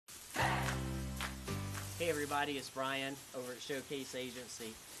Hey everybody, it's Brian over at Showcase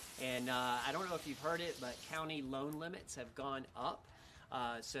Agency. And I don't know if you've heard it, but county loan limits have gone up.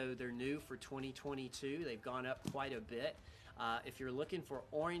 So they're new for 2022. They've gone up quite a bit. If you're looking for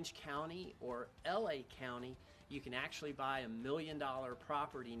Orange County or LA County, you can actually buy $1 million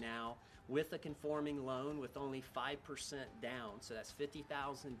property now with a conforming loan with only 5% down. So that's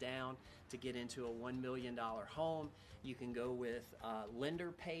 $50,000 down to get into a $1 million home. You can go with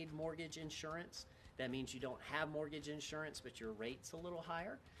lender-paid mortgage insurance. That means you don't have mortgage insurance, but your rate's a little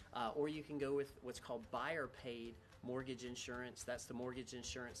higher. Or you can go with what's called buyer-paid mortgage insurance. That's the mortgage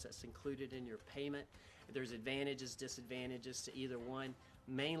insurance that's included in your payment. There's advantages, disadvantages to either one.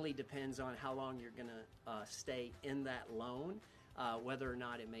 Mainly depends on how long you're going to stay in that loan, whether or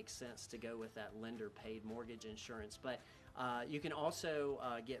not it makes sense to go with that lender-paid mortgage insurance. But you can also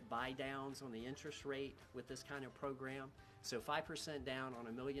get buy downs on the interest rate with this kind of program. So 5% down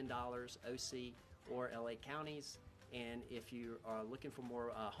on $1 million, OC or LA counties. And if you are looking for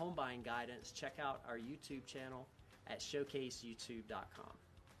more home buying guidance, check out our YouTube channel at showcaseyoutube.com.